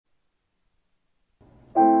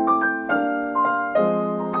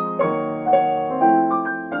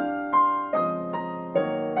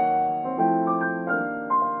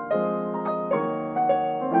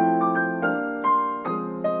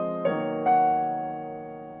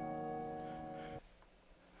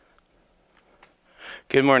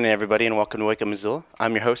Good morning, everybody, and welcome to Up Missoula.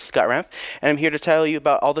 I'm your host, Scott Ramp, and I'm here to tell you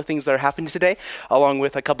about all the things that are happening today, along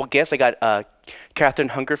with a couple guests. I got Catherine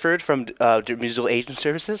Hungerford from Missoula Aging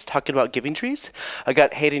Services talking about giving trees. I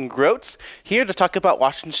got Hayden Groats here to talk about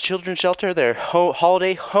Washington's Children's Shelter, their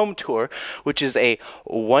holiday home tour, which is a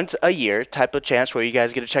once-a-year type of chance where you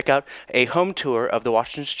guys get to check out a home tour of the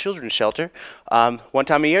Washington's Children's Shelter. One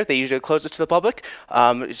time a year, they usually close it to the public,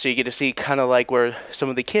 so you get to see kind of like where some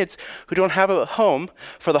of the kids who don't have a home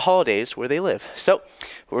for the holidays where they live. So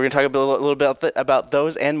we're going to talk a little bit about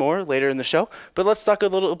those and more later in the show, but let's talk a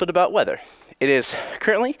little bit about weather. It is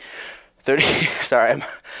currently 30, sorry, I'm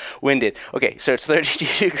winded. Okay, so it's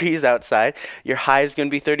 32 degrees outside. Your high is going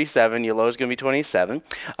to be 37. Your low is going to be 27.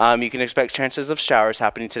 You can expect chances of showers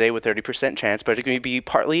happening today with 30% chance, but it's going to be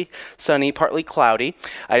partly sunny, partly cloudy.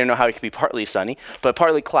 I don't know how it can be partly sunny, but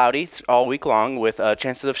partly cloudy all week long with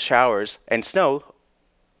chances of showers and snow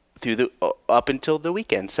through the up until the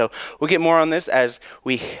weekend. So we'll get more on this as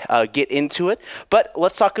we get into it. But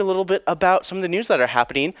let's talk a little bit about some of the news that are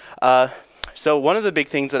happening. So one of the big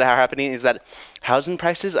things that are happening is that housing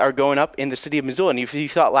prices are going up in the city of Missoula. And if you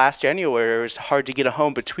thought last January it was hard to get a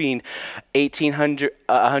home between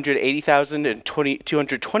 $180,000 and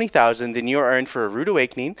 $220,000, then you are in for a rude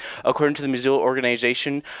awakening. According to the Missoula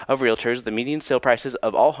Organization of Realtors, the median sale prices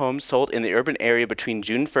of all homes sold in the urban area between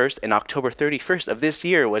June 1st and October 31st of this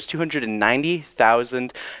year was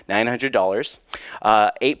 $290,900,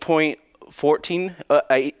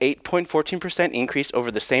 8.14% increase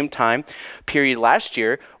over the same time period last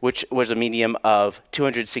year, which was a median of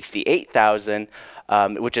 268,000,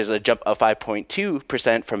 which is a jump of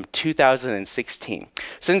 5.2% from 2016.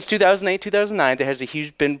 Since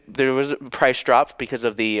 2008-2009, there was a price drop because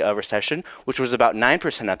of the recession, which was about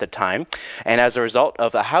 9% at the time, and as a result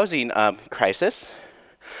of the housing crisis,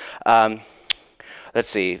 let's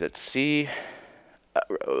see.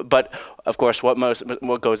 But of course, what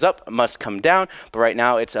goes up must come down. But right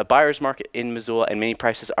now, it's a buyer's market in Missoula, and many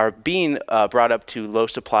prices are being brought up to low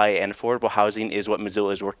supply, and affordable housing is what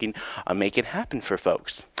Missoula is working on making happen for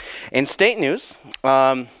folks. In state news,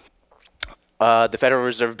 the Federal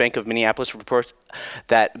Reserve Bank of Minneapolis reports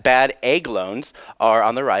that bad egg loans are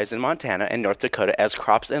on the rise in Montana and North Dakota as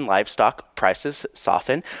crops and livestock prices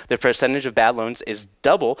soften. The percentage of bad loans is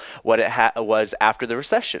double what it was after the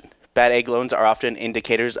recession. Bad egg loans are often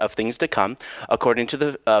indicators of things to come, according to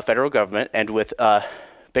the federal government, and with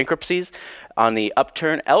bankruptcies on the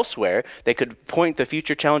upturn elsewhere, they could point the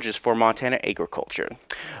future challenges for Montana agriculture.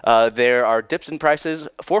 There are dips in prices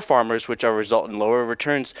for farmers, which will result in lower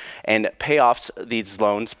returns and payoffs these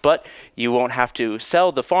loans, but you won't have to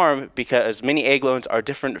sell the farm because many egg loans are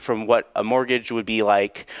different from what a mortgage would be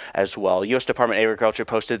like as well. U.S. Department of Agriculture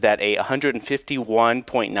posted that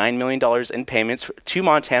 $151.9 million in payments to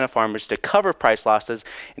Montana farmers to cover price losses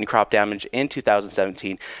and crop damage in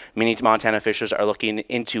 2017. Many Montana officials are looking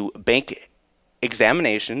into bank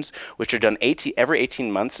examinations, which are done every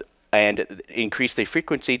 18 months, and increase the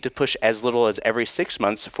frequency to push as little as every 6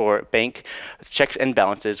 months for bank checks and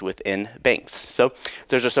balances within banks. So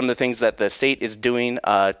those are some of the things that the state is doing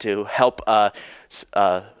to help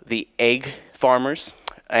the egg farmers.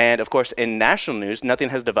 And of course, in national news, nothing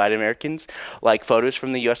has divided Americans like photos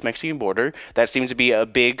from the U.S.-Mexican border. That seems to be a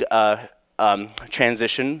big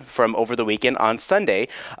transition from over the weekend. On Sunday,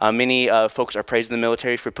 many folks are praising the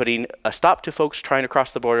military for putting a stop to folks trying to cross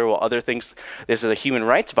the border, while other thinks this is a human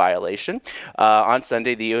rights violation. On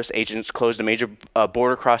Sunday, the U.S. agents closed a major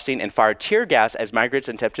border crossing and fired tear gas as migrants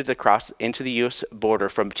attempted to cross into the U.S. border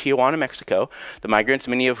from Tijuana, Mexico. The migrants,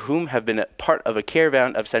 many of whom have been part of a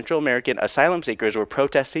caravan of Central American asylum seekers, were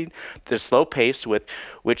protesting the slow pace with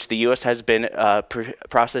which the U.S. has been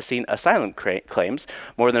processing asylum claims.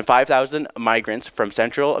 More than 5,000 migrants from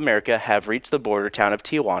Central America have reached the border town of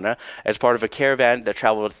Tijuana as part of a caravan that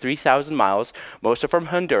traveled 3,000 miles, most are from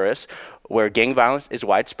Honduras, where gang violence is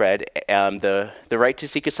widespread. The right to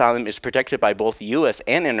seek asylum is protected by both U.S.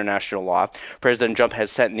 and international law. President Trump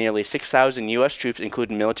has sent nearly 6,000 U.S. troops,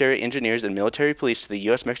 including military engineers and military police, to the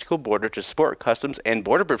U.S.-Mexico border to support customs and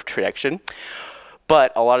border protection.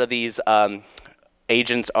 But a lot of these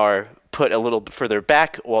agents are put a little further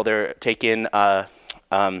back while they're taking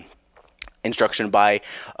instruction by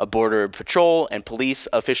a border patrol and police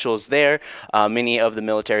officials there. Many of the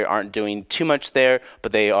military aren't doing too much there,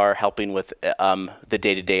 but they are helping with the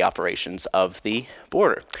day-to-day operations of the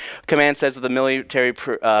border. Command says that the military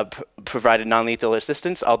provided non-lethal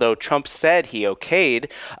assistance, although Trump said he okayed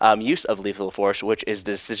use of lethal force, which is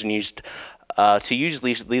the decision used to use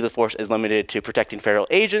lethal force is limited to protecting federal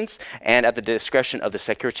agents and at the discretion of the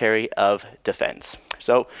Secretary of Defense.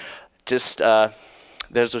 So just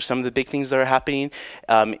those are some of the big things that are happening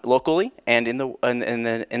locally and in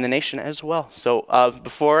the nation as well. So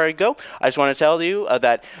before I go, I just want to tell you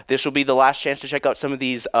that this will be the last chance to check out some of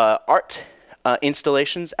these art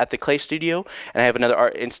installations at the Clay Studio, and I have another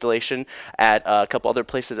art installation at a couple other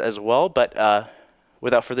places as well. But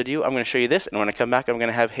without further ado, I'm going to show you this, and when I come back, I'm going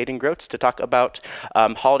to have Hayden Groats to talk about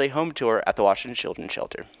Holiday Home Tour at the Washington Children's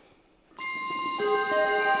Shelter.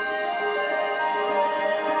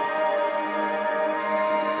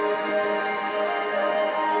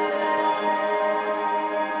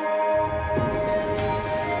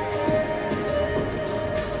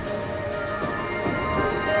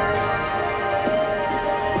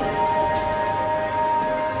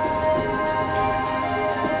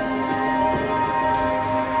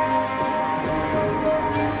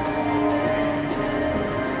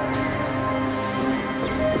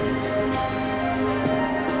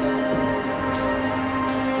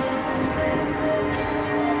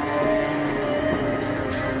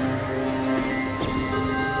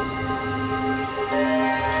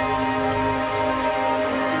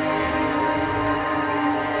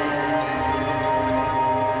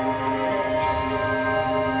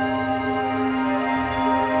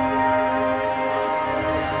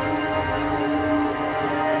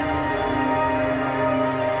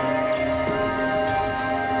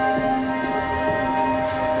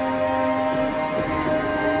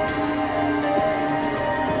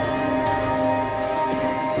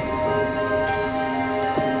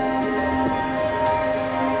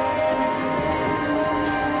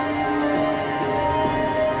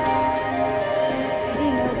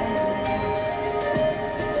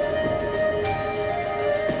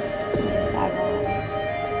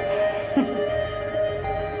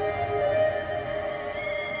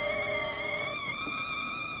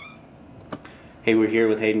 Hey, we're here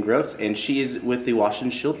with Hayden Groats, and she is with the Washington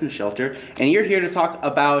Children's Shelter, and you're here to talk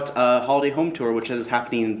about Holiday Home Tour, which is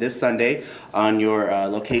happening this Sunday on your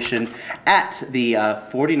location at the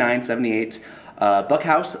 4978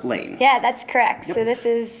 Buckhouse Lane. Yeah, that's correct. Yep. So this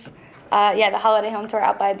is the Holiday Home Tour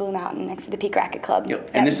out by Blue Mountain next to the Peak Racket Club.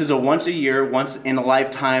 Yep. And this is a once a year, once in a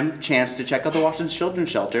lifetime chance to check out the Washington Children's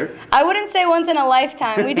Shelter. I wouldn't say once in a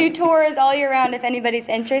lifetime. We do tours all year round if anybody's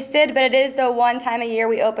interested, but it is the one time a year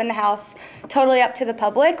we open the house totally up to the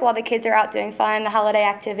public while the kids are out doing fun holiday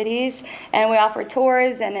activities. And we offer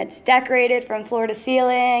tours, and it's decorated from floor to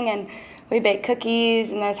ceiling, and we bake cookies,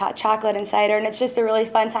 and there's hot chocolate and cider, and it's just a really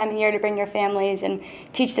fun time of year to bring your families and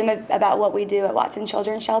teach them about what we do at Watson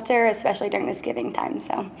Children's Shelter, especially during this giving time.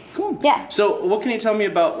 So, cool. Yeah. So what can you tell me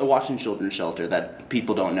about the Washington Children's Shelter that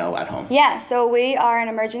people don't know at home? Yeah, so we are an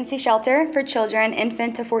emergency shelter for children,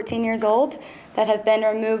 infant to 14 years old, that have been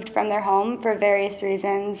removed from their home for various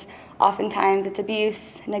reasons. Oftentimes it's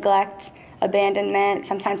abuse, neglect, abandonment,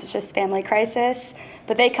 sometimes it's just family crisis,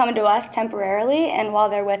 but they come to us temporarily, and while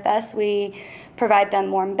they're with us, we provide them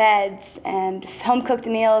warm beds and home-cooked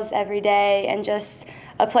meals every day, and just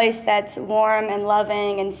a place that's warm and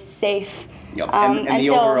loving and safe. Yep. And the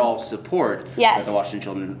overall support yes. that the Washington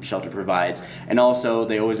Children's Shelter provides. And also,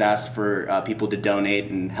 they always ask for people to donate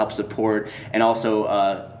and help support. And also,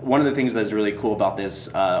 one of the things that's really cool about this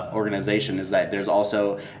organization is that there's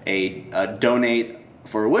also a donate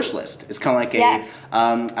for a wish list. It's kind of like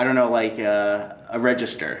I don't know, like a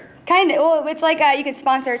register. Kind of. Well, it's like you could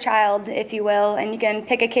sponsor a child, if you will, and you can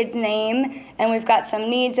pick a kid's name, and we've got some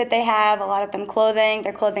needs that they have, a lot of them clothing,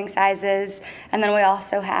 their clothing sizes, and then we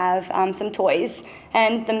also have some toys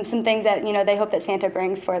and some things that, you know, they hope that Santa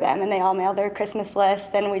brings for them, and they all mail their Christmas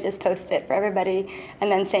list, and we just post it for everybody,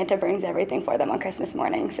 and then Santa brings everything for them on Christmas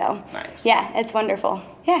morning. So, nice. Yeah, it's wonderful.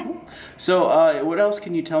 Yeah. So, what else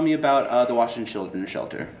can you tell me about the Washington Children's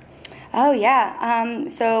Shelter? Oh, yeah.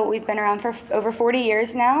 So we've been around for over 40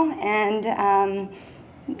 years now, and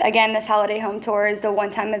again, this Holiday Home Tour is the one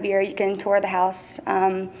time of year you can tour the house,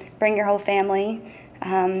 bring your whole family.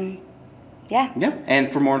 Yeah. Yeah,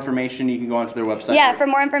 and for more information, you can go onto their website. Yeah, for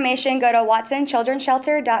more information, go to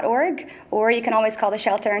watsonchildrensshelter.org, or you can always call the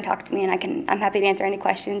shelter and talk to me, and I'm happy to answer any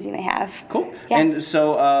questions you may have. Cool. Yeah. And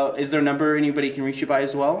so, is there a number anybody can reach you by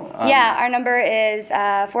as well? Yeah, our number is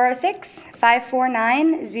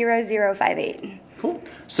 406-549-0058. Cool.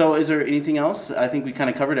 So is there anything else? I think we kind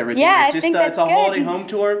of covered everything. Yeah, it's just, I think that's it's a good. holiday home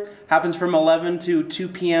tour. Happens from 11 to 2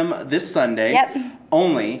 p.m. this Sunday. Yep.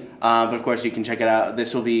 Only. But of course, you can check it out.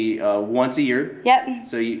 This will be once a year. Yep.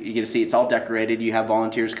 So you get to see it's all decorated. You have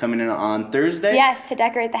volunteers coming in on Thursday. Yes, to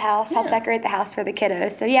decorate the house, help decorate the house for the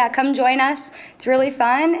kiddos. So yeah, come join us. It's really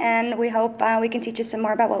fun, and we hope we can teach you some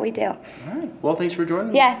more about what we do. All right. Well, thanks for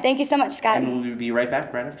joining me. Yeah, thank you so much, Scott. And we'll be right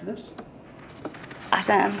back right after this.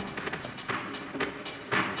 Awesome.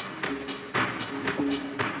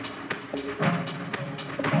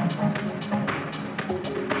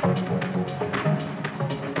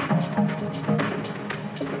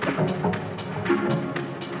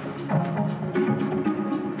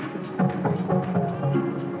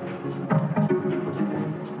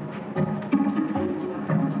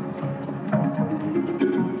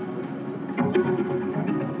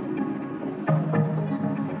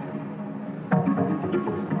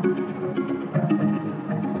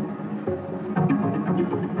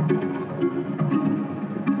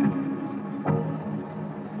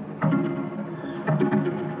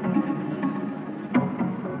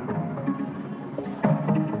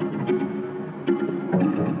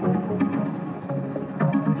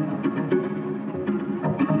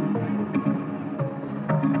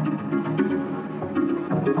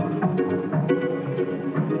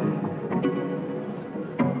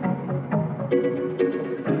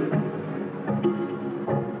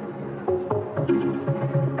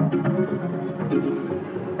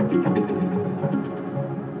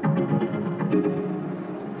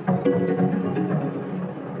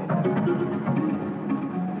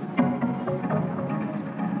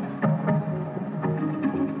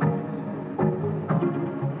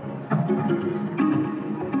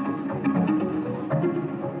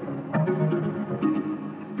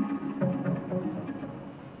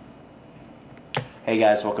 Hey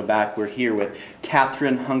guys, welcome back. We're here with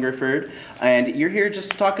Catherine Hungerford, and you're here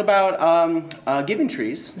just to talk about giving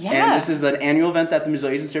trees. Yeah. And this is an annual event that the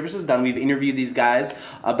Missoula Aging Service has done. We've interviewed these guys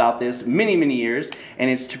about this many, many years, and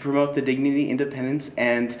it's to promote the dignity, independence,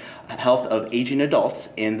 and health of aging adults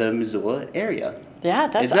in the Missoula area. Yeah,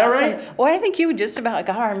 that's Is that awesome. right? Well, I think you just about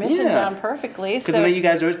got our mission down perfectly. Because I know you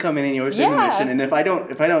guys always come in and you always say the mission, and if I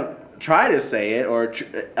don't try to say it or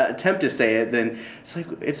attempt to say it, then it's like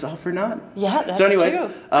it's all for naught. Yeah, that's so anyways,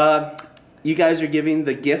 true. You guys are giving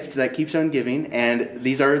the gift that keeps on giving, and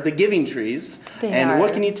these are the giving trees. They are.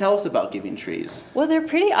 What can you tell us about giving trees? Well, they're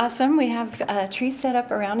pretty awesome. We have trees set up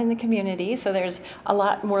around in the community, so there's a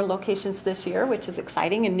lot more locations this year, which is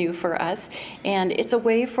exciting and new for us. And it's a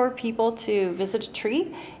way for people to visit a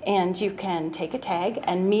tree, and you can take a tag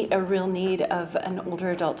and meet a real need of an older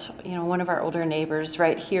adult, one of our older neighbors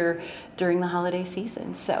right here during the holiday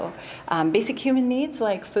season. So basic human needs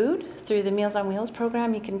like food, through the Meals on Wheels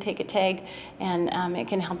program, you can take a tag and it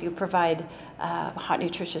can help you provide hot,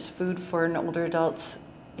 nutritious food for an older adults,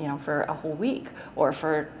 for a whole week or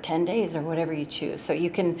for 10 days or whatever you choose. So you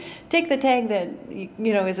can take the tag that,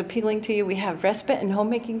 is appealing to you. We have respite and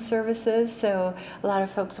homemaking services. So a lot of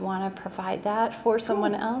folks want to provide that for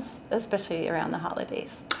someone else, especially around the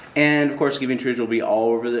holidays. And of course, giving trees will be all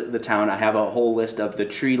over the town. I have a whole list of the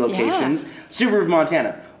tree locations. Subaru of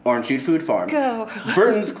Montana, Orange Shoot Food Farm, Go.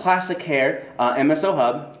 Burton's Classic Hair, MSO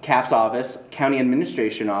Hub, CAPS Office, County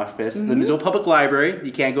Administration Office, the Missoula Public Library.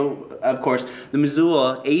 You can't go, of course, the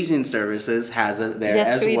Missoula Aging Services has it there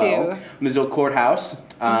as well. Yes, we do. Missoula Courthouse,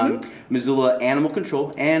 Missoula Animal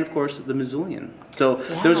Control, and of course, the Missoulian. So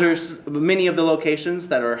those are many of the locations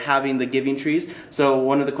that are having the giving trees. So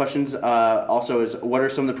one of the questions also is, what are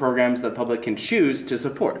some of the programs the public can choose to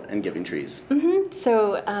support in giving trees?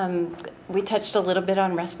 So we touched a little bit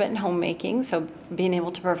on respite and homemaking, so being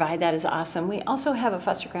able to provide that is awesome. We also have a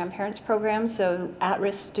foster grandparents program, so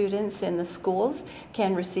at-risk students in the schools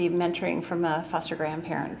can receive mentoring from a foster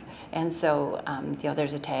grandparent. And so,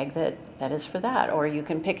 there's a tag that is for that. Or you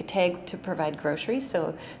can pick a tag to provide groceries,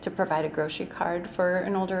 so to provide a grocery card for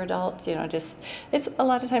an older adult, it's a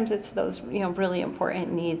lot of times it's those, really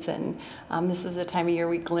important needs. And this is the time of year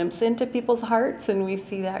we glimpse into people's hearts and we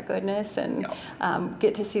see that goodness and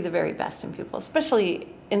get to see the very best in people, especially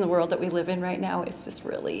in the world that we live in right now. It's just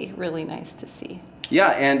really, really nice to see. Yeah,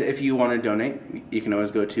 and if you want to donate, you can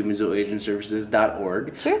always go to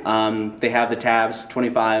MissoulaAgingServices.org. Sure. They have the tabs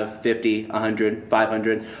 25, 50, 100,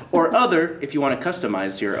 500, or other if you want to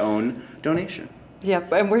customize your own donation.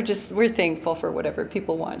 Yep, and we're thankful for whatever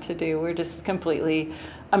people want to do. We're just completely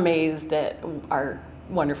amazed at our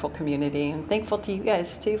wonderful community, and thankful to you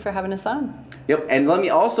guys too for having us on. Yep, and let me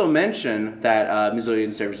also mention that Missoula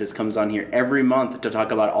Aging Services comes on here every month to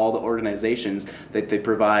talk about all the organizations that they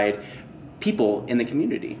provide people in the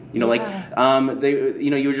community. You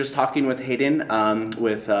were just talking with Hayden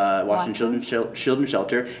with Washington Children's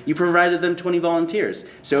Shelter. You provided them 20 volunteers.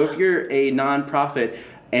 So if you're a nonprofit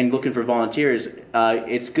and looking for volunteers,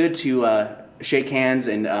 it's good to shake hands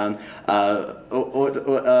and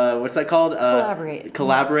what's that called?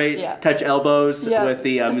 Collaborate. Yeah. Touch elbows with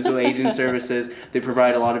the Missoula Aging Services. They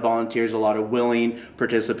provide a lot of volunteers, a lot of willing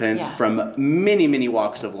participants from many, many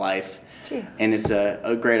walks of life. It's true. And it's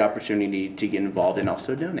a great opportunity to get involved and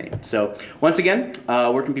also donate. So once again,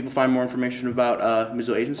 where can people find more information about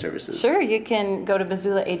Missoula Aging Services? Sure, you can go to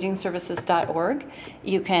MissoulaAgingServices.org.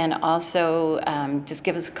 You can also just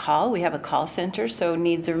give us a call. We have a call center, so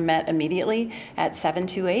needs are met immediately at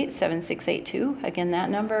 728-7682. Again, that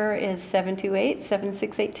number is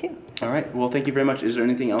 728-7682. All right. Well, thank you very much. Is there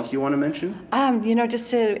anything else you want to mention?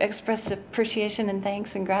 Just to express appreciation and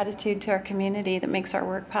thanks and gratitude to our community that makes our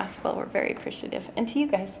work possible. We're very appreciative. And to you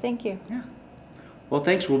guys, thank you. Yeah. Well,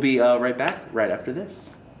 thanks. We'll be right back right after this.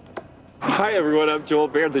 Hi everyone, I'm Joel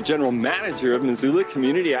Baird, the General Manager of Missoula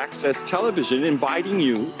Community Access Television, inviting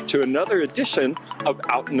you to another edition of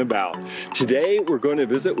Out and About. Today we're going to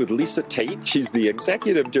visit with Lisa Tate. She's the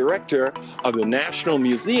Executive Director of the National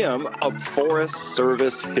Museum of Forest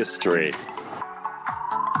Service History.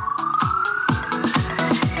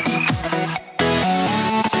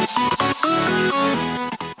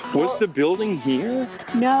 Was the building here?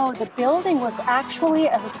 No, the building was actually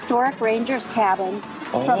a historic ranger's cabin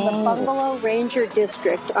from the Bungalow Ranger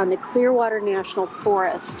District on the Clearwater National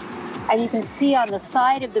Forest. And you can see on the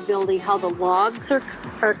side of the building how the logs are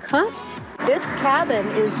cut. This cabin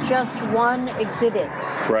is just one exhibit.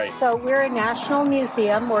 Right. So we're a national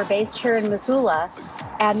museum. We're based here in Missoula,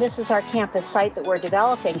 and this is our campus site that we're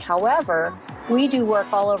developing. However, we do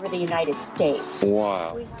work all over the United States.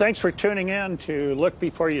 Wow. Thanks for tuning in to Look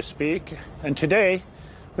Before You Speak. And today,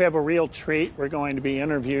 we we have a real treat. We're going to be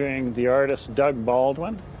interviewing the artist Doug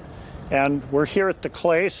Baldwin. And we're here at the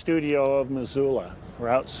Clay Studio of Missoula. We're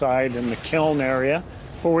outside in the kiln area,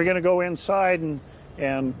 but we're going to go inside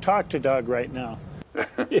and talk to Doug right now.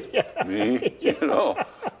 Me? You know,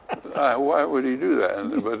 why would he do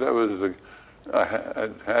that? But that was I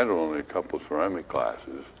had only a couple ceramic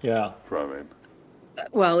classes from him.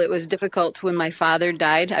 Well, it was difficult when my father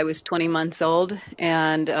died. I was 20 months old,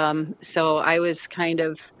 and so I was kind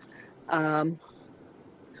of, I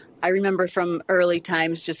remember from early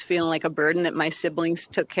times just feeling like a burden that my siblings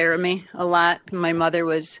took care of me a lot. My mother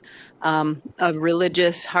was a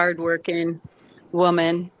religious, hardworking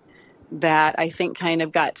woman that I think kind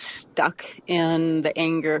of got stuck in the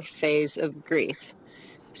anger phase of grief.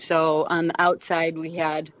 So on the outside, we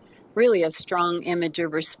had really a strong image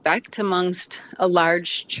of respect amongst a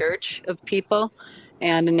large church of people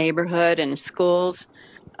and a neighborhood and schools.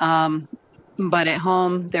 But at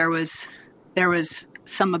home, there was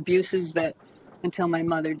some abuses that until my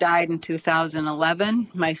mother died in 2011,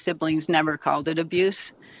 my siblings never called it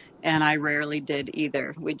abuse, and I rarely did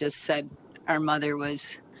either. We just said our mother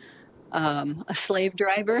was a slave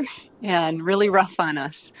driver and really rough on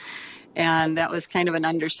us. And that was kind of an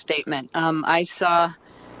understatement. I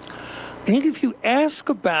think if you ask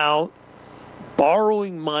about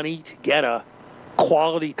borrowing money to get a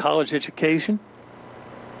quality college education,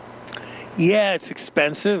 yeah, it's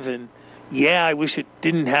expensive, and yeah, I wish it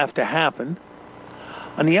didn't have to happen.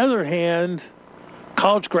 On the other hand,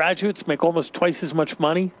 college graduates make almost twice as much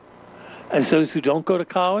money as those who don't go to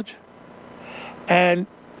college. And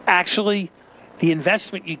actually, the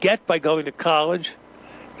investment you get by going to college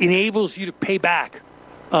enables you to pay back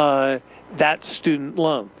that student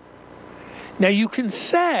loan. Now, you can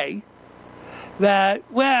say that,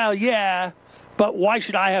 well, yeah, but why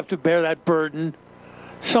should I have to bear that burden?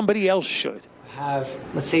 Somebody else should.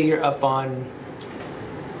 Let's say you're up on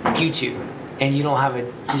YouTube and you don't have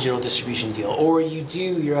a digital distribution deal, or you do,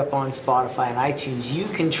 you're up on Spotify and iTunes, you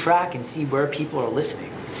can track and see where people are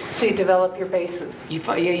listening. So you develop your bases. You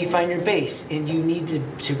find your base, and you need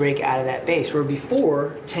to break out of that base. Where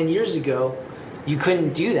before, 10 years ago, you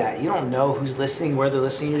couldn't do that. You don't know who's listening, where they're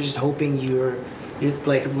listening. You're just hoping you're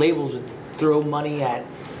like labels would throw money at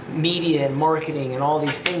media and marketing and all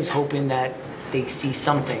these things, hoping that they see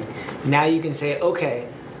something. Now you can say, okay,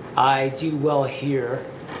 I do well here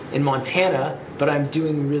in Montana, but I'm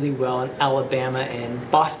doing really well in Alabama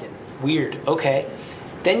and Boston. Weird. Okay.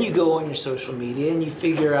 Then you go on your social media and you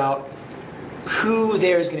figure out who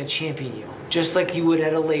there is going to champion you, just like you would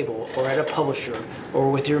at a label or at a publisher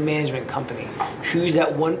or with your management company. Who's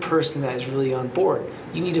that one person that is really on board?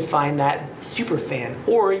 You need to find that super fan,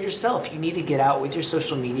 or yourself. You need to get out with your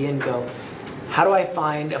social media and go, how do I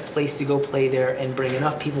find a place to go play there and bring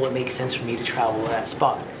enough people it makes sense for me to travel to that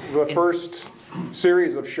spot? The first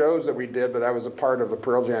series of shows that we did that I was a part of the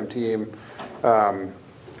Pearl Jam team,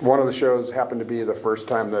 one of the shows happened to be the first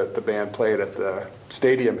time that the band played at the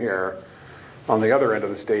stadium here, on the other end of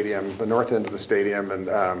the stadium, the north end of the stadium, and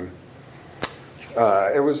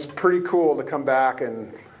it was pretty cool to come back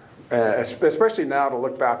and, especially now, to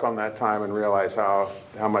look back on that time and realize how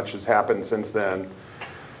much has happened since then.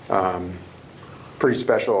 Pretty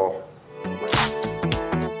special.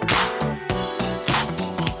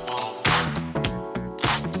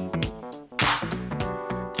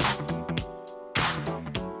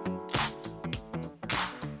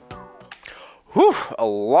 Whew, a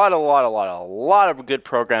lot of good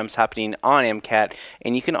programs happening on MCAT,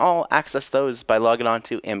 and you can all access those by logging on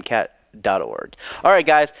to MCAT.org. All right,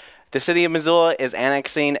 guys. The city of Missoula is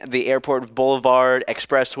annexing the Airport Boulevard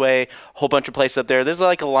Expressway, a whole bunch of places up there. There's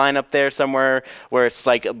like a line up there somewhere where it's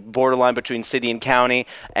like a borderline between city and county,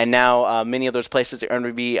 and now many of those places are going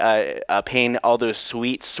to be paying all those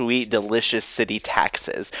sweet, delicious city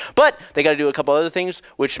taxes. But they got to do a couple other things,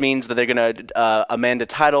 which means that they're going to amend a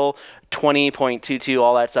Title 20.22,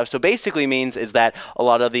 all that stuff. So basically means is that a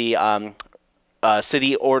lot of the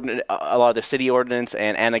city ordinance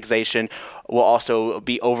and annexation will also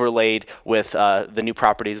be overlaid with the new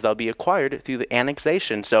properties that'll be acquired through the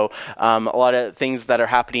annexation. So a lot of things that are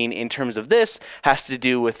happening in terms of this has to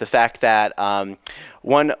do with the fact that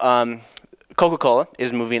Coca-Cola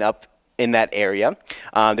is moving up in that area.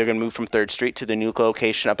 They're going to move from 3rd Street to the new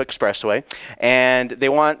location up Expressway, and they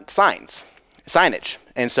want signage.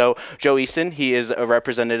 And so Joe Easton, he is a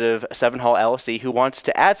representative of 7 Hall LLC, who wants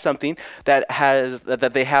to add something that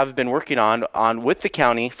they have been working on with the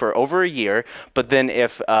county for over a year. But then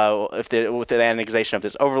with the annexation of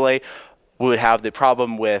this overlay, we would have the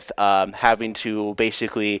problem with having to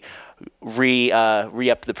basically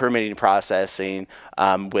re-up the permitting processing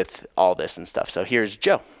with all this and stuff. So here's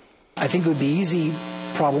Joe. I think it would be easy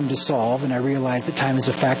problem to solve, and I realize that time is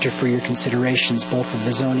a factor for your considerations, both of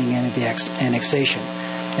the zoning and of the annexation,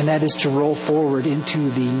 and that is to roll forward into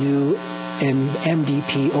the new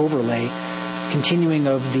MDP overlay, continuing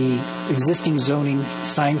of the existing zoning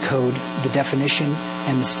sign code, the definition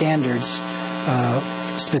and the standards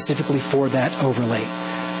specifically for that overlay.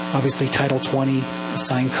 Obviously, Title 20, the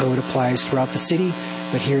sign code applies throughout the city,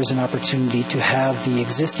 but here's an opportunity to have the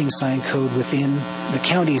existing sign code within the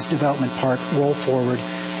county's development park roll forward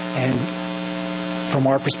and, from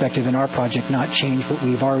our perspective in our project, not change what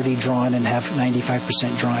we've already drawn and have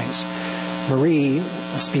 95% drawings. Marie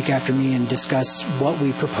will speak after me and discuss what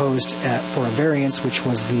we proposed for a variance, which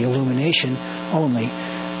was the illumination only,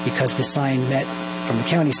 because the sign met, from the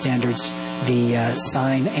county standards, the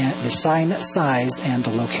sign size and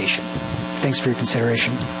the location. Thanks for your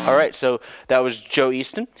consideration. All right, so that was Joe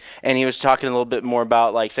Easton, and he was talking a little bit more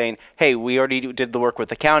about like saying, hey, we already did the work with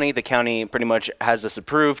the county. The county pretty much has this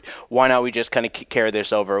approved. Why not we just kind of carry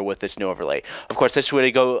this over with this new overlay? Of course, this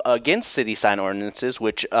would go against city sign ordinances,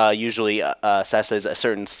 which usually assesses a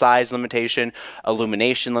certain size limitation,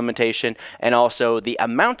 illumination limitation, and also the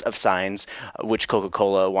amount of signs, which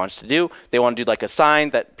Coca-Cola wants to do. They want to do like a sign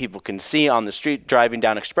that people can see on the street driving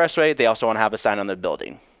down Expressway. They also want to have a sign on the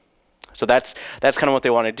building. So that's kind of what they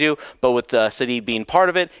want to do, but with the city being part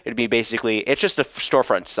of it, it'd be basically, it's just a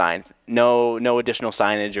storefront sign, no additional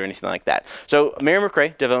signage or anything like that. So Mary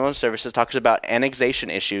McRae, Development Services, talks about annexation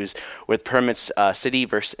issues with permits city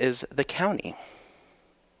versus the county.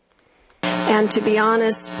 And to be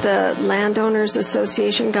honest, the Landowners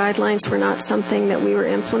Association guidelines were not something that we were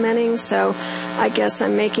implementing, so I guess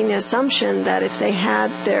I'm making the assumption that if they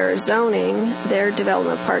had their zoning, their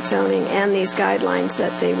development park zoning, and these guidelines,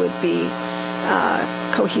 that they would be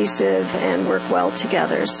cohesive and work well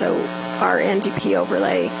together. So our NDP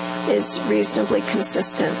overlay is reasonably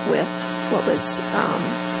consistent with what was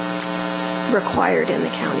required in the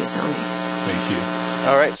county zoning. Thank you.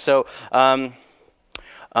 All right, so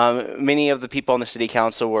many of the people on the city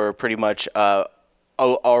council were pretty much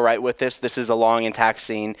all right with this. This is a long and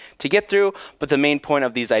taxing to get through, but the main point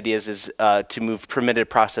of these ideas is to move permitted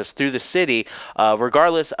process through the city,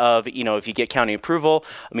 regardless of, you know, if you get county approval.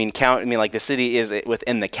 I mean, like the city is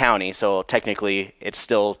within the county, so technically it's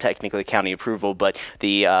still technically county approval, but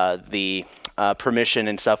the permission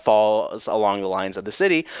and stuff falls along the lines of the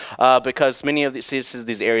city, because many of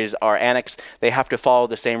these areas are annexed. They have to follow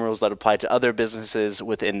the same rules that apply to other businesses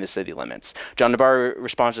within the city limits. John DeBar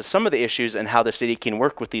responds to some of the issues and how the city can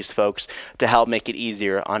work with these folks to help make it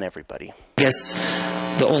easier on everybody. I guess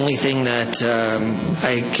the only thing that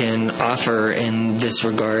I can offer in this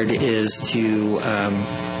regard is to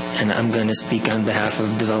and I'm going to speak on behalf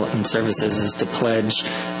of Development Services, is to pledge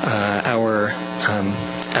our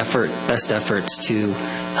best efforts to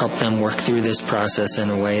help them work through this process in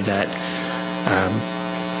a way that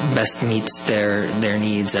best meets their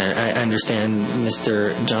needs. And I understand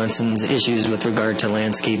Mr. Johnson's issues with regard to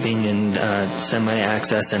landscaping and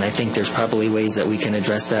semi-access, and I think there's probably ways that we can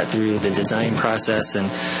address that through the design process,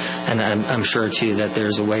 and I'm sure too that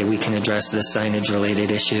there's a way we can address this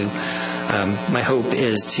signage-related issue. My hope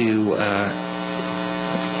is to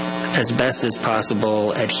as best as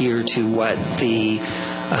possible adhere to what the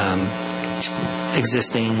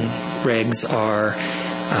existing regs are,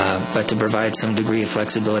 but to provide some degree of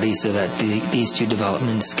flexibility so that these two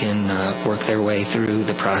developments can work their way through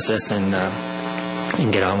the process and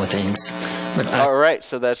get on with things. All right,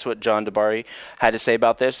 so that's what John DeBari had to say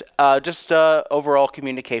about this. Just overall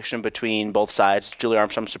communication between both sides. Julie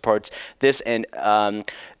Armstrong supports this and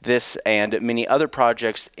many other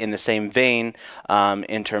projects in the same vein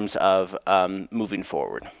in terms of moving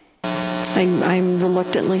forward. I'm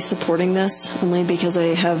reluctantly supporting this only because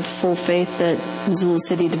I have full faith that Missoula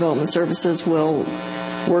City Development Services will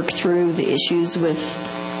work through the issues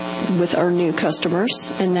with our new customers,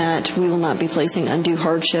 and that we will not be placing undue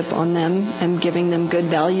hardship on them and giving them good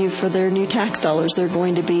value for their new tax dollars they're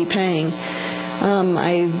going to be paying.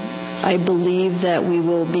 I believe that we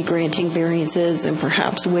will be granting variances and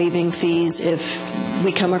perhaps waiving fees if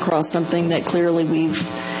we come across something that clearly we've,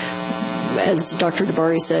 as Dr.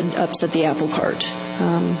 DeBari said, upset the apple cart.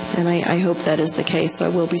 And I hope that is the case, so I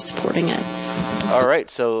will be supporting it. All right,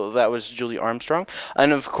 so that was Julie Armstrong.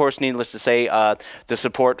 And of course, needless to say, the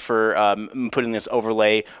support for putting this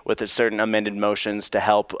overlay with a certain amended motions to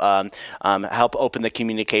help help open the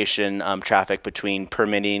communication traffic between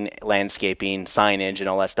permitting, landscaping, signage, and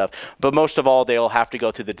all that stuff. But most of all, they'll have to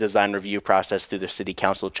go through the design review process through the city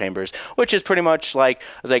council chambers, which is pretty much like,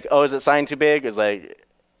 it's like, oh, is it sign too big? It's like,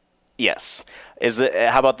 Yes.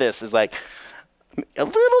 How about this? Is like a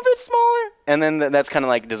little bit smaller, and then that's kind of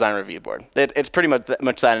like design review board. It's pretty much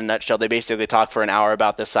that in a nutshell. They basically talk for an hour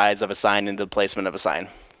about the size of a sign and the placement of a sign.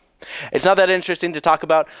 It's not that interesting to talk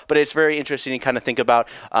about, but it's very interesting to kind of think about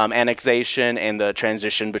annexation and the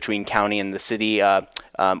transition between county and the city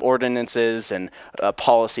ordinances and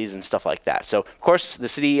policies and stuff like that. So, of course, the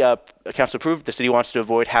city council approved. The city wants to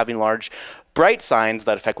avoid having large bright signs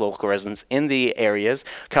that affect local residents in the areas,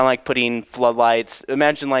 kind of like putting floodlights.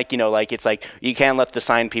 Imagine like, it's like you can't let the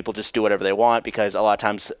sign people just do whatever they want, because a lot of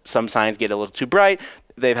times some signs get a little too bright.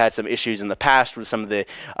 They've had some issues in the past with some of the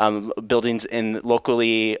buildings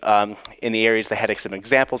locally in the areas. They had some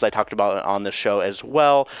examples I talked about on the show as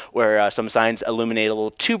well, where some signs illuminate a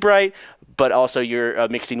little too bright, but also you're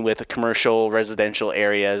mixing with commercial residential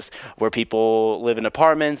areas where people live in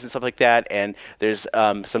apartments and stuff like that. And there's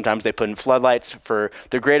sometimes they put in floodlights for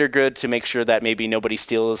the greater good to make sure that maybe nobody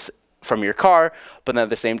steals from your car, but then at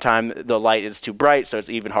the same time the light is too bright, so it's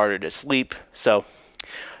even harder to sleep. So,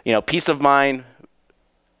 peace of mind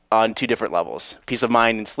on two different levels. Peace of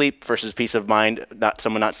mind and sleep versus peace of mind,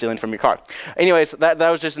 someone not stealing from your car. Anyways, that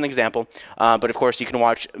was just an example. But of course, you can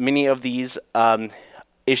watch many of these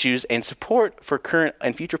issues and support for current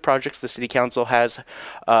and future projects. The City Council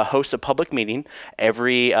hosts a public meeting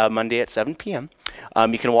every Monday at 7 p.m.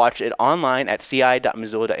 You can watch it online at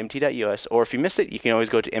ci.missoula.mt.us, or if you miss it, you can always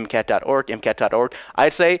go to mcat.org, mcat.org.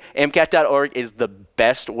 I'd say mcat.org is the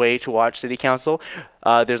best way to watch City Council.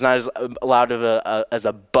 There's not as loud of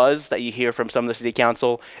a buzz that you hear from some of the City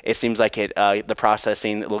Council. It seems like the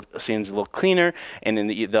processing seems a little cleaner, and then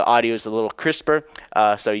the audio is a little crisper.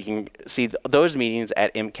 So you can see those meetings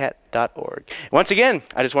at mcat.org. Once again,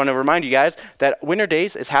 I just want to remind you guys that Winter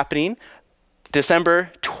Days is happening December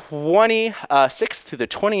 26th through the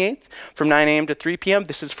 28th from 9 a.m. to 3 p.m.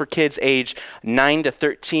 This is for kids age 9 to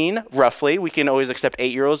 13, roughly. We can always accept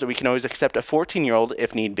 8-year-olds, or we can always accept a 14-year-old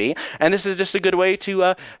if need be. And this is just a good way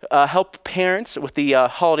to help parents with the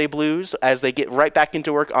holiday blues as they get right back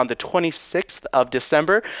into work on the 26th of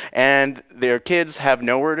December, and their kids have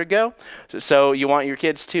nowhere to go. So you want your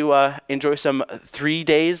kids to enjoy some 3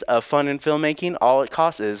 days of fun and filmmaking. All it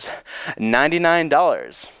costs is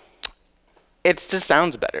 $99. It just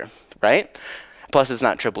sounds better, right? Plus, it's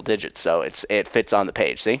not triple digits, so it fits on the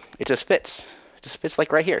page. See, it just fits. It just fits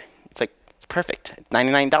like right here. It's perfect.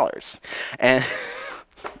 $99. And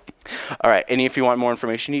all right. And if you want more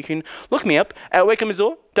information, you can look me up at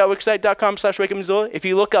wakeupmissoula.wixsite.com/wakeupmissoula. If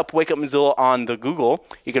you look up Wake Up Missoula on the Google,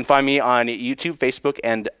 you can find me on YouTube, Facebook,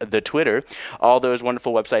 and the Twitter. All those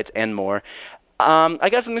wonderful websites and more. I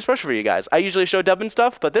got something special for you guys. I usually show dubbing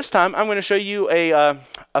stuff, but this time I'm going to show you a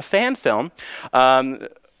fan film.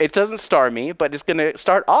 It doesn't star me, but it's going to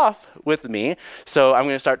start off with me. So I'm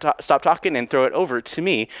going to stop talking and throw it over to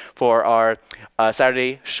me for our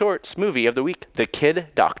Saturday Shorts movie of the week, The Kid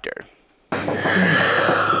Doctor.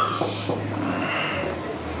 It's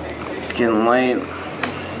getting late.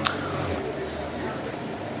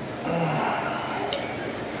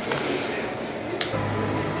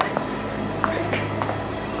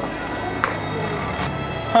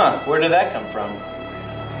 Huh, where did that come from?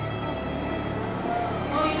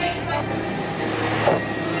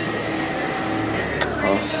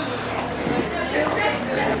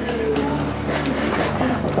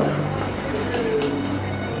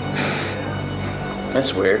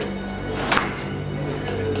 That's weird.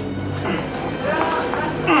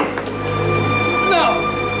 No!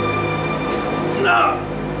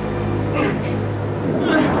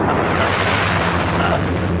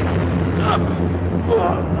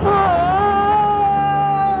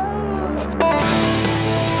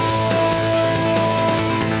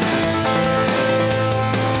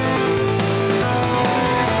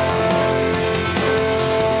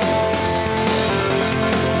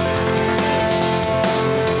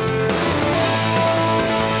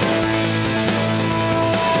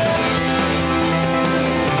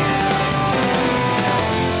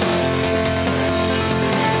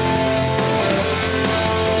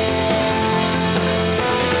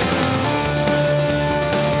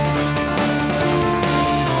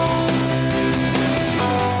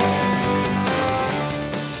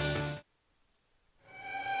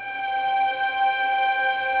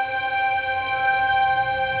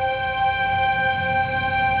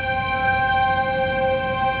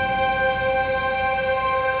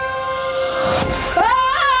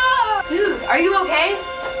 Are you okay?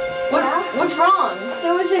 What's wrong?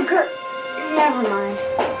 There was a girl. Never mind.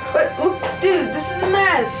 But look, dude, this is a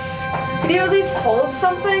mess. Can you at least fold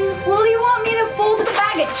something? Well, you want me to fold a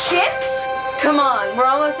bag of chips? Come on, we're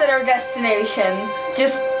almost at our destination.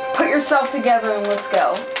 Just put yourself together and let's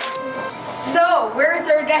go. So, where's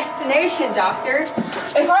our destination, Doctor?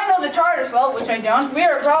 If I know the chart as well, which I don't, we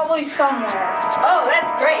are probably somewhere. Oh,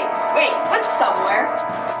 that's great. Wait, what's somewhere?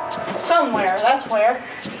 Somewhere, that's where.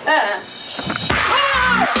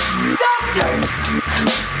 Doctor!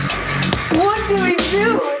 What do we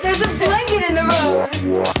do? There's a blanket in the road.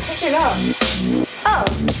 Pick it up. Oh.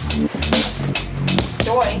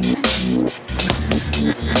 Joy.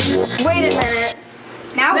 Wait a minute.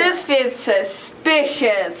 Now this feels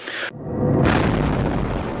suspicious.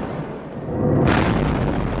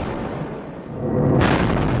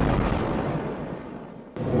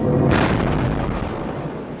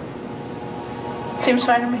 Seems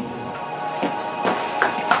fine to me.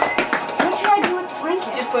 What should I do with the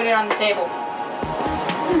blanket? Just put it on the table.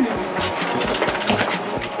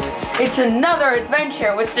 It's another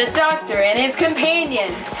adventure with the Doctor and his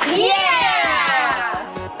companions. Yeah!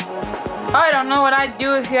 I don't know what I'd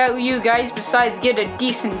do without you guys besides get a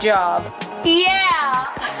decent job. Yeah!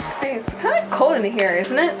 It's kind of cold in here,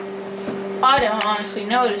 isn't it? I don't honestly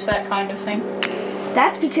notice that kind of thing.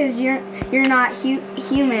 That's because you're not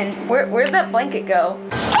human. Where'd that blanket go?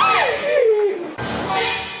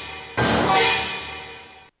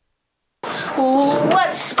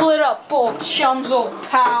 Let's split up, old chums, old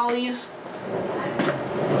pallies.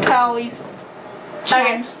 Pallies.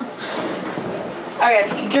 Chums. Okay.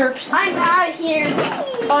 Derps. I'm out of here.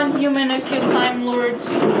 Unhumanicate Time Lords.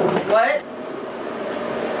 What?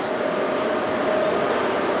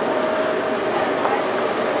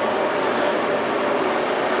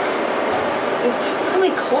 It's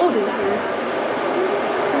really cold in here.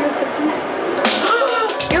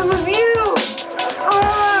 It was you!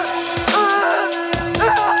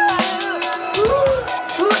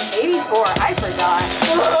 84, I forgot.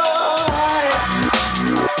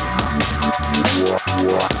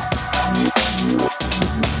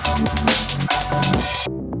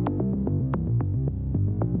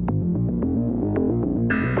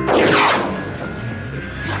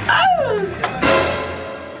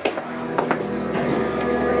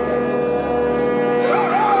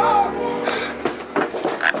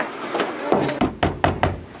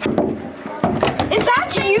 Is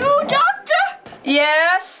that you, Doctor?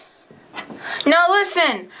 Yes? Now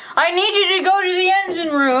listen, I need you to go to the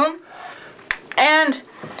engine room and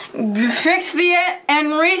fix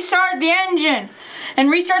and restart the engine and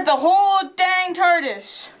restart the whole dang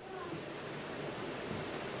TARDIS.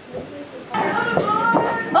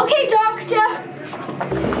 Okay, Doctor.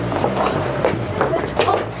 This is the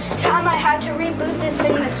 12th time I had to reboot this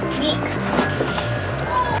thing this week.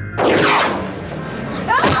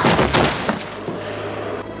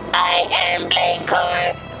 I am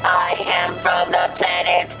Blankor. I am from the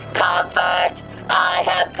planet Comfort. I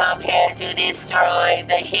have come here to destroy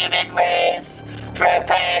the human race.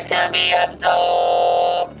 Prepare to be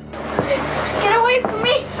absorbed. Get away from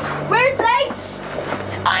me! Where's Ace?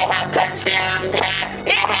 I have consumed her.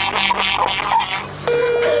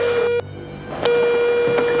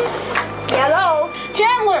 Hello?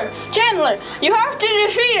 Chandler, you have to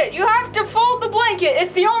defeat it. You have to fold the blanket.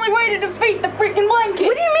 It's the only way to defeat the freaking blanket.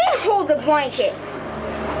 What do you mean hold the blanket?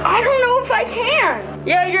 I don't know if I can.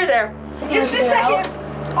 Yeah, you're there. Just a second.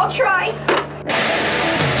 I'll try.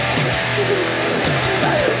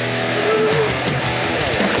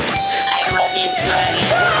 I will destroy you.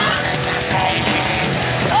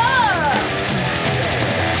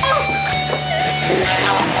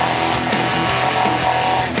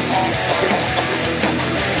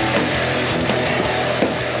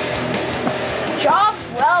 Job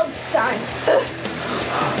well done.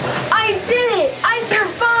 I did it! I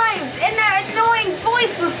survived! And that annoying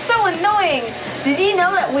voice was so annoying! Did you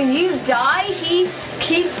know that when you die, he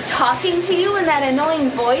keeps talking to you in that annoying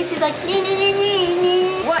voice? He's like, nee, nee, nee, nee,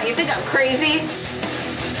 nee. What, you think I'm crazy?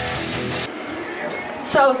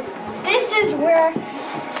 So, this is where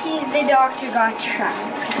the Doctor got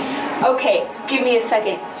trapped. Okay, give me a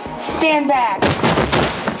second. Stand back.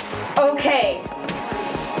 Okay.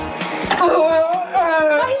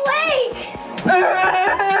 My leg!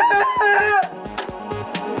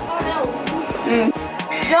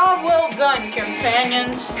 Job well done,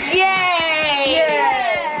 companions. Yay!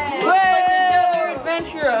 Yay! Looks like another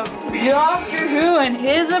adventure of Doctor Who and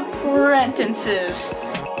his apprentices.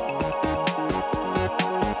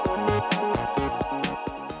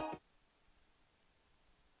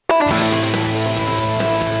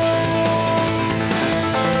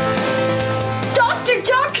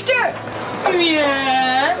 Doctor!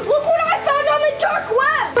 Yes? Look what I found on the dark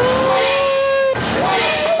web!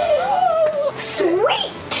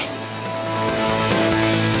 Sweet!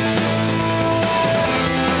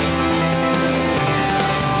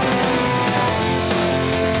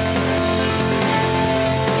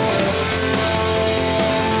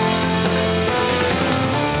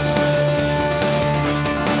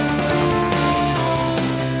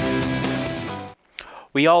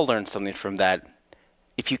 We all learned something from that.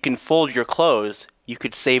 If you can fold your clothes, you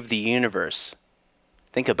could save the universe.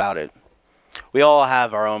 Think about it. We all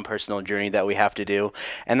have our own personal journey that we have to do,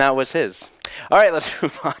 and that was his. All right, let's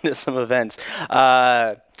move on to some events.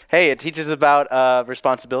 Hey, it teaches about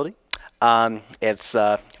responsibility. It's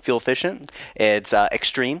fuel efficient. It's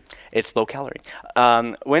extreme. It's low calorie.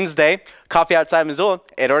 Wednesday, Coffee Outside Missoula.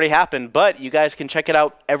 It already happened, but you guys can check it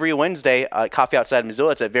out every Wednesday. Coffee Outside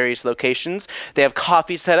Missoula. It's at various locations. They have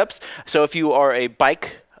coffee setups. So if you are a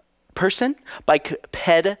bike person, bike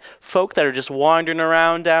ped folk that are just wandering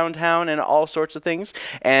around downtown and all sorts of things,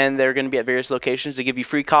 and they're going to be at various locations to give you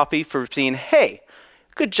free coffee for saying, hey,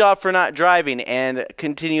 good job for not driving, and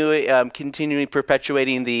continually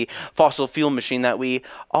perpetuating the fossil fuel machine that we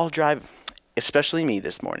all drive, especially me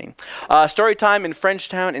this morning. Story time in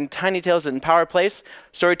Frenchtown and Tiny Tales in Power Place.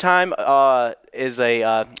 Story time is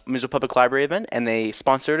a Missoula Public Library event, and they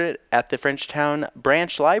sponsored it at the Frenchtown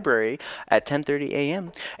Branch Library at 10:30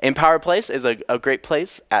 a.m. In Power Place is a great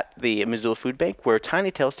place at the Missoula Food Bank where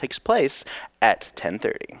Tiny Tales takes place at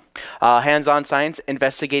 10:30. Hands-on science,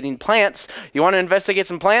 investigating plants. You want to investigate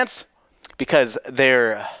some plants? Because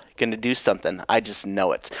they're going to do something. I just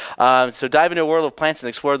know it. So dive into a world of plants and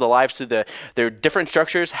explore the lives through their different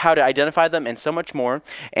structures, how to identify them, and so much more.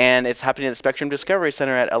 And it's happening at the Spectrum Discovery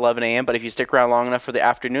Center at 11 a.m. But if you stick around long enough for the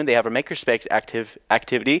afternoon, they have a makerspace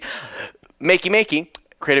activity. Makey.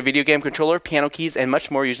 Create a video game controller, piano keys, and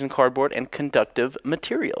much more using cardboard and conductive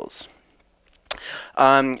materials.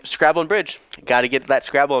 Scrabble and Bridge. Got to get that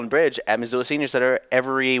Scrabble and Bridge at Missoula Senior Center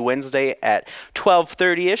every Wednesday at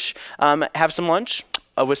 12:30ish. Have some lunch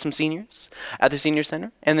with some seniors at the Senior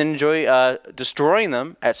Center, and then enjoy destroying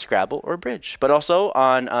them at Scrabble or Bridge. But also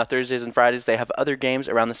on Thursdays and Fridays, they have other games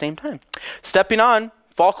around the same time. Stepping on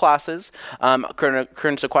fall classes,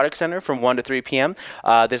 Currents Aquatic Center from 1 to 3 p.m.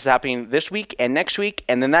 This is happening this week and next week,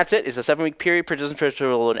 and then that's it. It's a 7-week period. Participants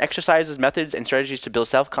will learn exercises, methods, and strategies to build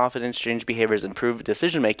self-confidence, change behaviors, improve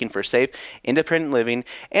decision-making for safe, independent living,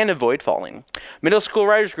 and avoid falling. Middle School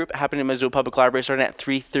Writers Group happening in Missoula Public Library starting at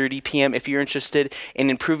 3:30 p.m. If you're interested in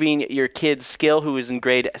improving your kid's skill who is in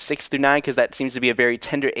grade 6 through 9, because that seems to be a very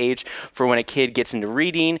tender age for when a kid gets into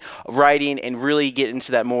reading, writing, and really get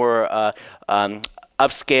into that more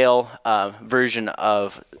upscale version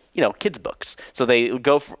of kids books. So they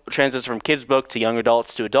transition from kids book to young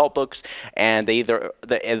adults to adult books, and they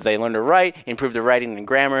learn to write, improve their writing and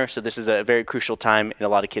grammar. So this is a very crucial time in a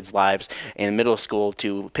lot of kids' lives in middle school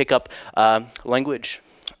to pick up language.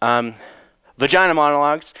 Vagina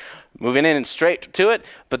monologues. Moving in and straight to it,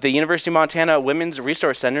 but the University of Montana Women's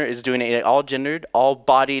Resource Center is doing an all-gendered,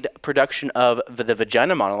 all-bodied production of the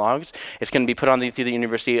Vagina Monologues. It's going to be put on through the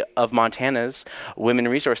University of Montana's Women's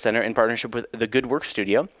Resource Center in partnership with the Good Work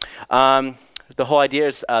Studio. The whole idea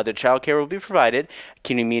is the child care will be provided,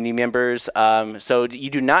 community members, so you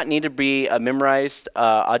do not need to be a memorized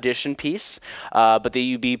audition piece, but that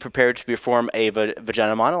you be prepared to perform a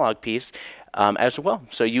vagina monologue piece as well.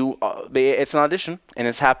 So it's an audition, and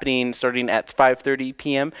it's happening starting at 5:30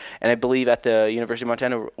 p.m. and I believe at the University of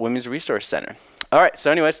Montana Women's Resource Center. All right,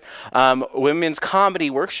 so anyways, women's comedy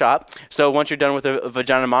workshop. So once you're done with the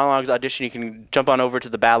vagina monologues audition, you can jump on over to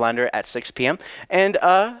the Badlander at 6 p.m. and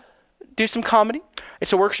do some comedy.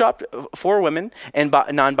 It's a workshop for women and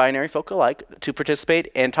non-binary folk alike to participate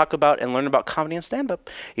and talk about and learn about comedy and stand-up.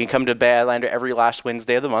 You can come to Badlander every last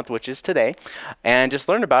Wednesday of the month, which is today, and just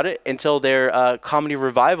learn about it until their comedy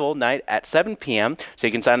revival night at 7 p.m. So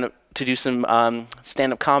you can sign up to do some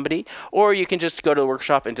stand-up comedy, or you can just go to the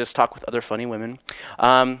workshop and just talk with other funny women.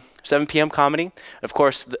 7 p.m. comedy. Of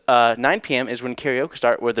course, 9 p.m. is when karaoke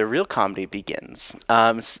starts, where the real comedy begins.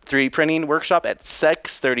 3D printing workshop at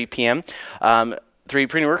 6:30 p.m. 3D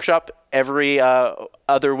printing workshop every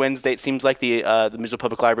other Wednesday. It seems like the Missoula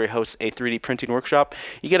Public Library hosts a 3D printing workshop.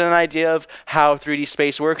 You get an idea of how 3D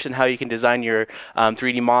space works and how you can design your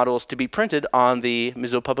 3D models to be printed on the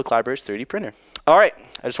Missoula Public Library's 3D printer. All right,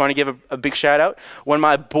 I just want to give a big shout out. One of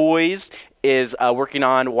my boys is working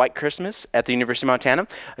on White Christmas at the University of Montana.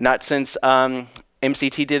 Not since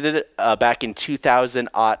MCT did it back in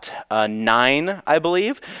 2009, I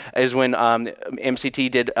believe, is when MCT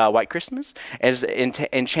did White Christmas. As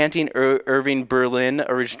enchanting Irving Berlin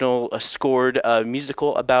original scored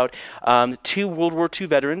musical about 2 World War II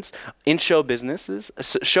veterans in show business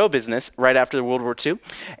right after the World War II,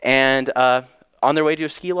 and on their way to a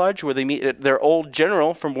ski lodge where they meet their old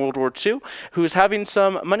general from World War II who is having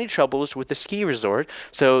some money troubles with the ski resort.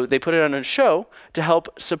 So they put it on a show to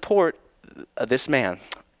help support this man.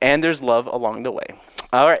 And there's love along the way.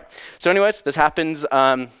 All right. So anyways, this happens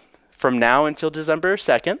from now until December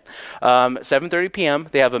 2nd, 7:30 p.m.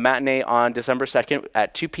 They have a matinee on December 2nd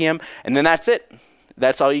at 2 p.m. and then that's it.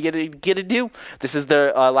 That's all you get to do. This is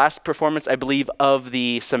the last performance, I believe, of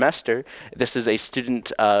the semester. This is a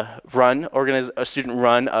student-run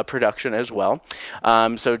production as well.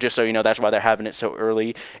 So just so you know, that's why they're having it so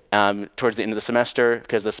early towards the end of the semester,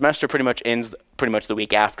 because the semester pretty much ends pretty much the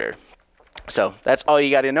week after. So that's all you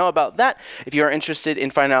got to know about that. If you are interested in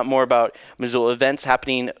finding out more about Missoula events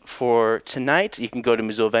happening for tonight, you can go to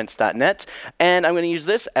MissoulaEvents.net. And I'm going to use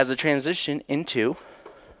this as a transition into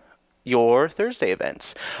your Thursday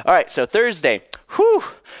events. All right, so Thursday, you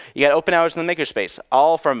got open hours in the Makerspace,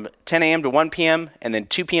 all from 10 a.m. to 1 p.m. and then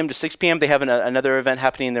 2 p.m. to 6 p.m. They have another event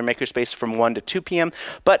happening in their Makerspace from 1 to 2 p.m.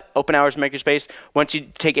 But open hours Makerspace, once you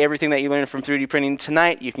take everything that you learned from 3D printing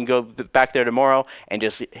tonight, you can go back there tomorrow and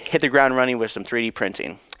just hit the ground running with some 3D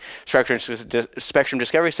printing. Spectrum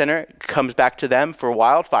Discovery Center comes back to them for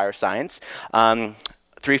wildfire science,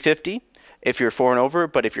 $350 if you're 4 and over,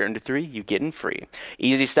 but if you're under 3, you get in free.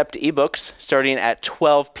 Easy Step to eBooks, starting at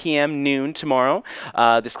 12 p.m. noon tomorrow.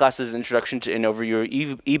 This class is an introduction to and over your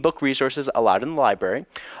ebook resources allowed in the library.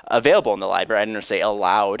 Available in the library, I didn't say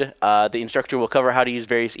allowed. The instructor will cover how to use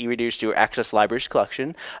various e-readers to access the library's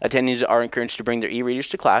collection. Attendees are encouraged to bring their e-readers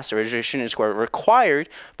to class. Registration is required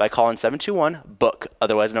by calling 721-BOOK,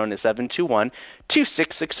 otherwise known as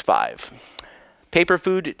 721-2665. Paper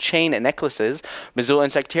food chain necklaces, Missoula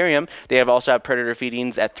Insectarium. They also have predator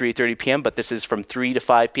feedings at 3:30 p.m., but this is from 3 to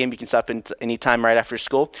 5 p.m. You can stop in any time right after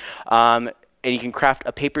school. And you can craft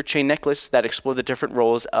a paper chain necklace that explore the different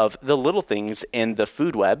roles of the little things in the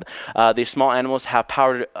food web. These small animals have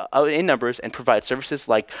power in numbers and provide services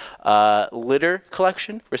like litter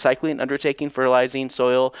collection, recycling, undertaking, fertilizing,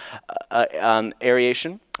 soil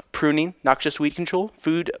aeration, pruning, noxious weed control,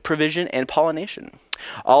 food provision, and pollination.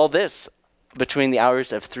 All this between the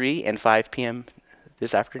hours of 3 and 5 p.m.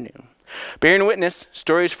 this afternoon. Bearing Witness,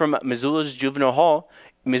 stories from Missoula's Juvenile Hall,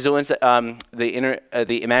 Missoula's,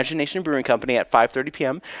 the Imagination Brewing Company at 5:30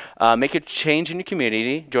 p.m. Make a change in your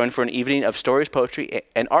community. Join for an evening of stories, poetry,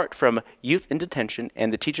 and art from youth in detention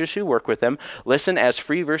and the teachers who work with them. Listen as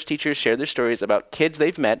free verse teachers share their stories about kids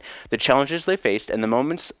they've met, the challenges they faced, and the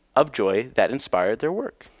moments of joy that inspired their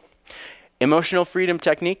work. Emotional Freedom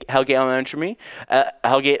Technique,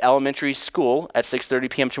 Hellgate Elementary School at 6:30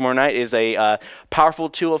 p.m. tomorrow night is a powerful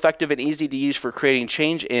tool, effective and easy to use for creating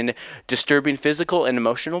change in disturbing physical and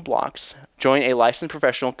emotional blocks. Join a licensed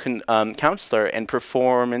professional counselor and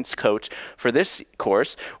performance coach for this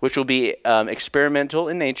course, which will be experimental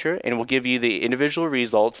in nature and will give you the individual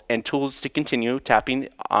results and tools to continue tapping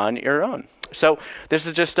on your own. So this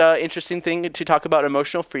is just an interesting thing to talk about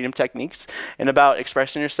emotional freedom techniques and about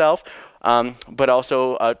expressing yourself, but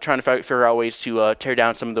also trying to figure out ways to tear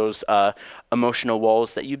down some of those emotional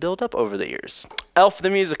walls that you build up over the years. Elf the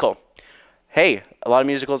Musical. Hey, a lot of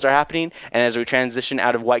musicals are happening, and as we transition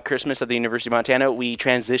out of White Christmas at the University of Montana, we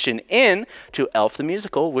transition in to Elf the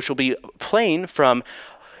Musical, which will be playing from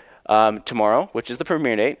tomorrow, which is the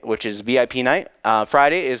premiere date, which is VIP night.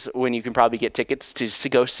 Friday is when you can probably get tickets to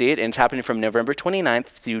go see it, and it's happening from November 29th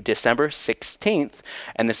through December 16th,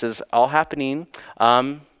 and this is all happening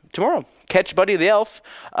tomorrow. Catch Buddy the Elf,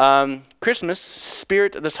 Christmas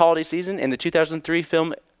spirit this holiday season in the 2003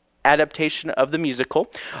 film adaptation of the musical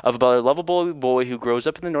of a lovable boy who grows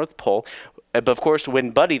up in the North Pole. But of course,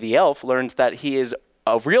 when Buddy the Elf learns that he is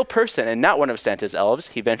a real person and not one of Santa's elves,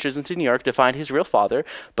 he ventures into New York to find his real father.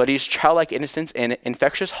 Buddy's childlike innocence and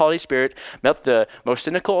infectious holiday spirit melt the most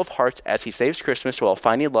cynical of hearts as he saves Christmas while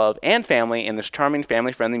finding love and family in this charming,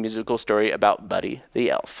 family-friendly musical story about Buddy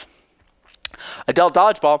the Elf. Adult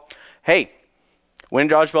Dodgeball. Hey, Win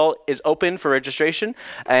Dodgeball is open for registration,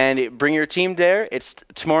 and bring your team there. It's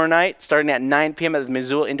tomorrow night, starting at 9 p.m. at the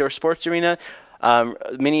Missoula Indoor Sports Arena.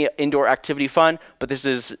 Mini indoor activity fun, but this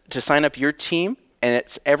is to sign up your team, and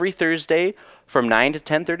it's every Thursday from 9 to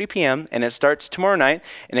 10:30 p.m., and it starts tomorrow night,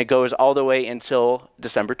 and it goes all the way until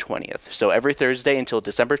December 20th. So every Thursday until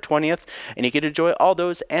December 20th, and you can enjoy all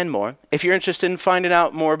those and more. If you're interested in finding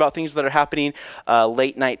out more about things that are happening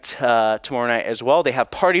late night tomorrow night as well, they have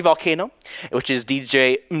Party Volcano, which is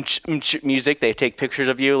DJ music. They take pictures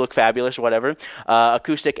of you, look fabulous, whatever.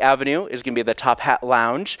 Acoustic Avenue is going to be the Top Hat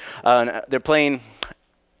Lounge. They're playing,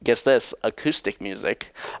 guess this, acoustic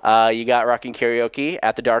music. You got rocking karaoke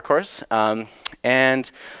at the Dark Horse. And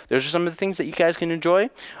those are some of the things that you guys can enjoy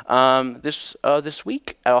this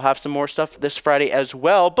week. I'll have some more stuff this Friday as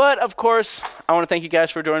well. But, of course, I want to thank you guys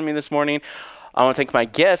for joining me this morning. I want to thank my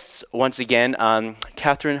guests once again,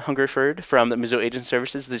 Catherine Hungerford from the Missoula Aging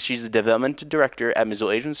Services. She's the development director at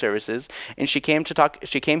Missoula Aging Services, and she came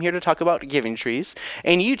here to talk about giving trees.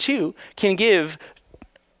 And you too can give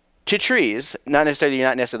to trees. You're not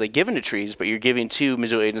necessarily giving to trees, but you're giving to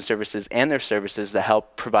Missoula Aging Services and their services that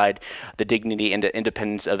help provide the dignity and the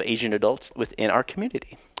independence of Asian adults within our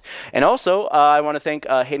community. And also, I want to thank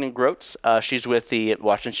Hayden Groats. She's with the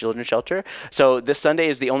Washington Children's Shelter. So this Sunday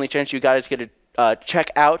is the only chance you guys get to check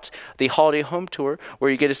out the holiday home tour, where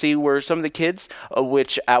you get to see where some of the kids,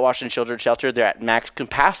 which at Washington Children's Shelter, they're at max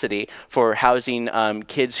capacity for housing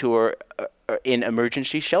kids who are in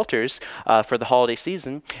emergency shelters for the holiday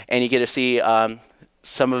season. And you get to see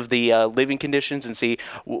some of the living conditions and see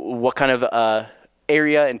what kind of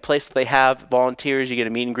area and place that they have, volunteers. You get to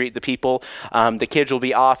meet and greet the people. The kids will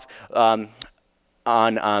be off they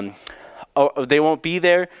won't be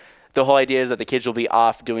there. The whole idea is that the kids will be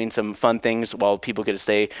off doing some fun things while people get to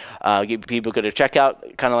stay. People get to check out,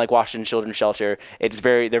 kind of like Washington Children's Shelter.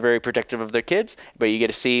 They're very protective of their kids, but you get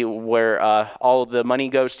to see where all the money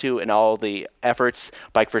goes to and all the efforts,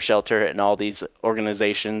 Bike for Shelter and all these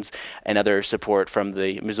organizations and other support from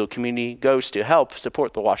the Missoula community goes to help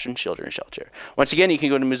support the Washington Children's Shelter. Once again, you can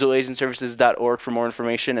go to MissoulaAgingServices.org for more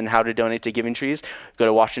information and how to donate to Giving Trees. Go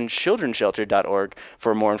to WashingtonChildren'sShelter.org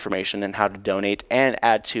for more information and how to donate and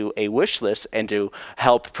add to a wish list and to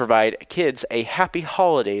help provide kids a happy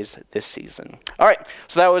holidays this season. All right,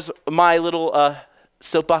 so that was my little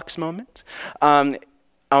soapbox moment.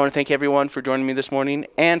 I want to thank everyone for joining me this morning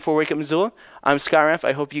and for Wake Up Missoula. I'm Scott Raff.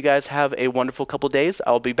 I hope you guys have a wonderful couple days.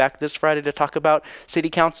 I'll be back this Friday to talk about City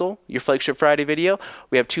Council, your Flagship Friday video.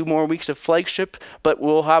 We have 2 more weeks of Flagship, but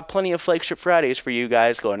we'll have plenty of Flagship Fridays for you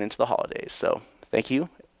guys going into the holidays. So thank you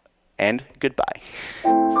and goodbye.